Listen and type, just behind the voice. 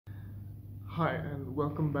Hi and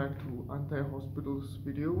welcome back to Antai Hospital's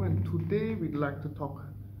video, and today we'd like to talk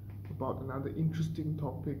about another interesting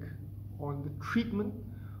topic on the treatment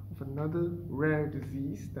of another rare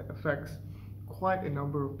disease that affects quite a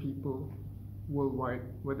number of people worldwide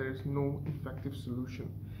where there is no effective solution.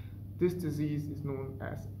 This disease is known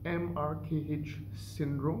as MRKH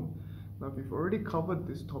syndrome. Now we've already covered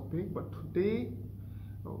this topic, but today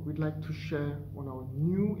we'd like to share on our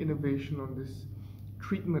new innovation on this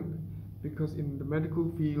treatment, because in the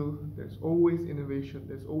medical field there's always innovation,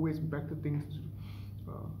 there's always better things,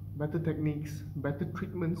 better techniques, better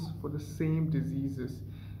treatments for the same diseases.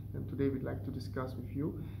 And today we'd like to discuss with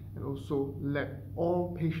you and also let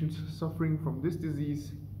all patients suffering from this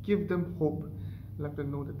disease, give them hope, let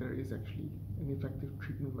them know that there is actually an effective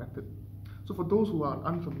treatment method. So for those who are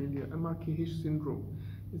unfamiliar, MRKH syndrome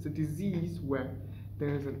is a disease where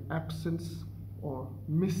there is an absence or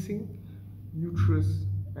missing uterus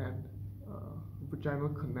and vaginal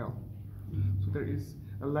canal. So there is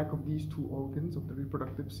a lack of these two organs of the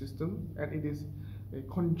reproductive system, and it is a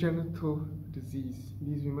congenital disease.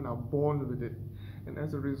 These women are born with it, and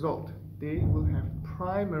as a result they will have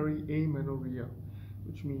primary amenorrhea,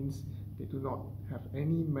 which means they do not have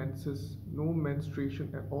any menses, no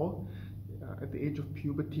menstruation at all at the age of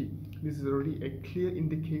puberty. This is already a clear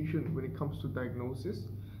indication when it comes to diagnosis.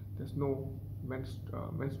 There's no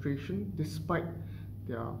menstruation despite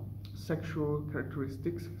their sexual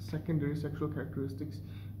characteristics, secondary sexual characteristics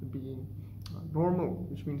being normal,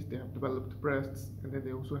 which means they have developed breasts and then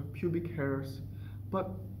they also have pubic hairs, but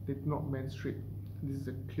they do not menstruate. This is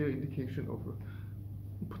a clear indication of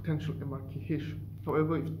a potential MRKH.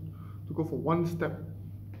 However, to go for one step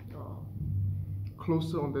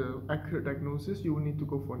closer on the accurate diagnosis, you will need to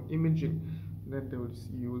go for an imaging. Then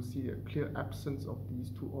you will see a clear absence of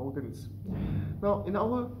these two organs. Now, in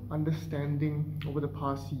our understanding over the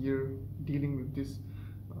past year dealing with these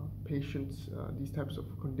patients, these types of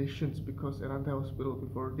conditions, because at Antai Hospital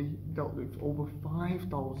we've already dealt with over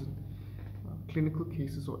 5,000 clinical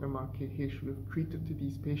cases of MRKH we've treated to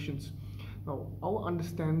these patients. Now, our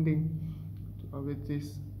understanding with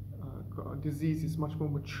this disease is much more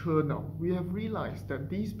mature now. We have realized that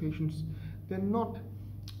these patients, they're not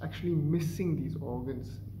actually missing these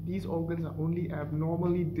organs. These organs are only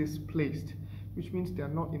abnormally displaced, which means they are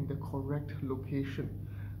not in the correct location.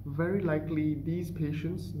 Very likely these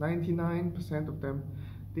patients, 99% of them,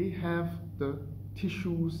 they have the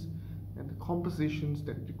tissues and the compositions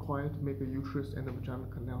that require to make a uterus and a vaginal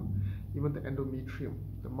canal, even the endometrium,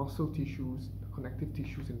 the muscle tissues, the connective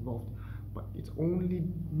tissues involved, but it's only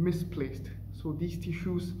misplaced. So these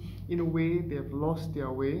tissues, in a way, they have lost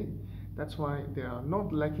their way. That's why they are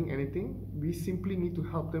not lacking anything. We simply need to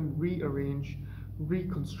help them rearrange,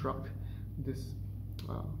 reconstruct this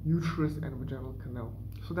uterus and vaginal canal.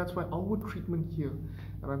 So that's why our treatment here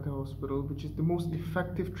at Antai Hospital, which is the most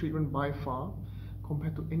effective treatment by far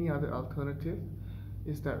compared to any other alternative,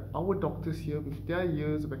 is that our doctors here, with their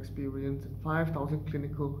years of experience and 5,000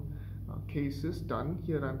 clinical cases done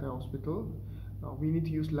here at Antai Hospital, we need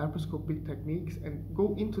to use laparoscopic techniques and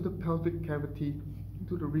go into the pelvic cavity,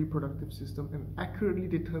 into the reproductive system, and accurately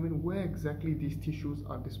determine where exactly these tissues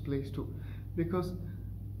are displaced to, because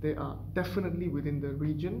they are definitely within the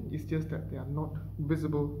region. It's just that they are not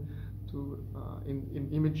visible to in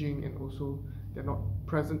imaging, and also they're not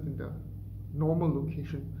present in the normal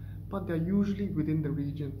location, but they're usually within the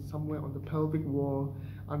region, somewhere on the pelvic wall,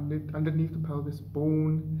 underneath the pelvis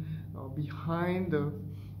bone, behind the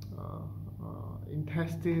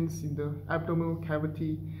intestines, in the abdominal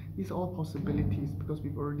cavity. These are all possibilities because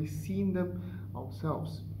we've already seen them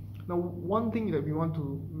ourselves. Now, one thing that we want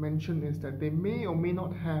to mention is that they may or may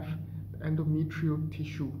not have endometrial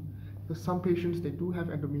tissue. Because some patients, they do have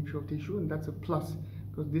endometrial tissue, and that's a plus,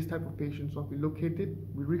 because this type of patients, once we locate it,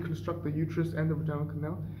 we reconstruct the uterus and the vaginal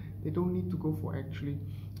canal, they don't need to go for actually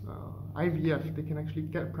IVF. They can actually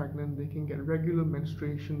get pregnant, they can get regular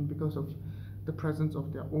menstruation because of the presence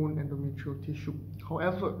of their own endometrial tissue.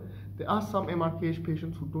 However, there are some MRKH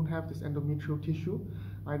patients who don't have this endometrial tissue.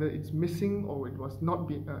 Either it's missing, or it was not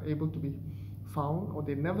able to be found, or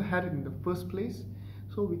they never had it in the first place.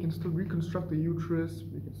 So we can still reconstruct the uterus,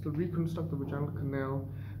 we can still reconstruct the vaginal canal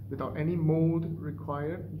without any mold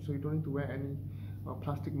required. So you don't need to wear any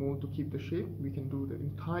plastic mold to keep the shape. We can do the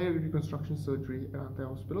entire reconstruction surgery at Antai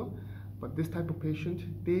Hospital. But this type of patient,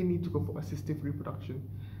 they need to go for assistive reproduction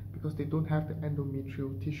because they don't have the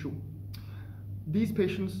endometrial tissue. These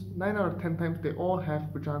patients, 9 out of 10 times, they all have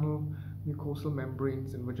vaginal mucosal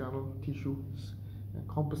membranes and vaginal tissues and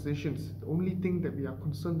compositions. The only thing that we are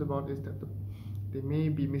concerned about is that they may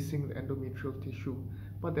be missing the endometrial tissue,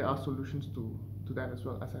 but there are solutions to to that as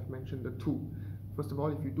well, as I've mentioned the two. First of all,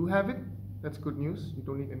 if you do have it, that's good news. You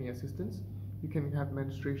don't need any assistance. You can have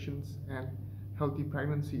menstruations and healthy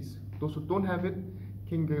pregnancies. Those who don't have it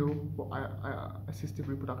can go for assisted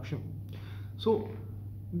reproduction. So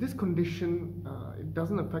this condition, it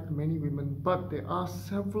doesn't affect many women, but there are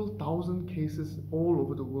several thousand cases all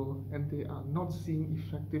over the world, and they are not seeing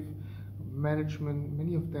effective management.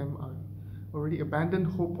 Many of them are already abandoned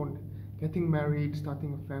hope on getting married,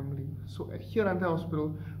 starting a family. So here at Antai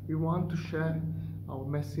Hospital, we want to share our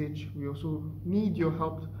message. We also need your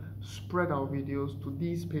help to spread our videos to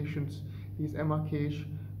these patients, these MRKH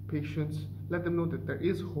patients. Let them know that there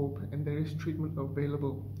is hope and there is treatment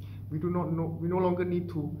available. We no longer need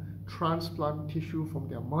to transplant tissue from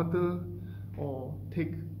their mother or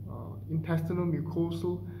take intestinal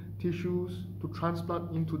mucosal tissues to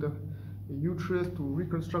transplant into the uterus to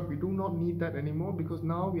reconstruct. We do not need that anymore, because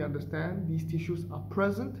now we understand these tissues are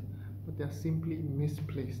present, but they are simply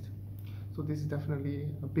misplaced. So this is definitely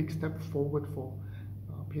a big step forward for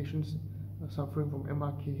patients suffering from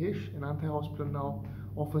MRKH, and Antai Hospital now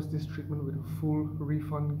offers this treatment with a full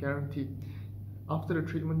refund guarantee. After the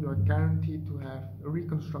treatment, you are guaranteed to have a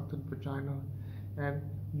reconstructed vagina and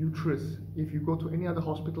uterus. If you go to any other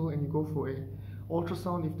hospital and you go for a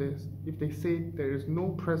ultrasound, if they say there is no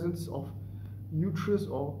presence of uterus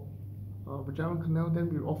or vaginal canal, then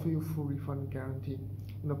we offer you full refund guarantee.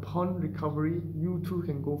 And upon recovery, you too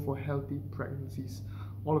can go for healthy pregnancies.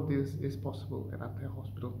 All of this is possible at Antai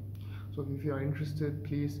Hospital. So if you are interested,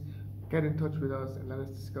 please get in touch with us and let us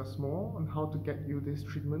discuss more on how to get you this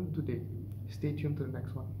treatment today. Stay tuned to the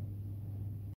next one.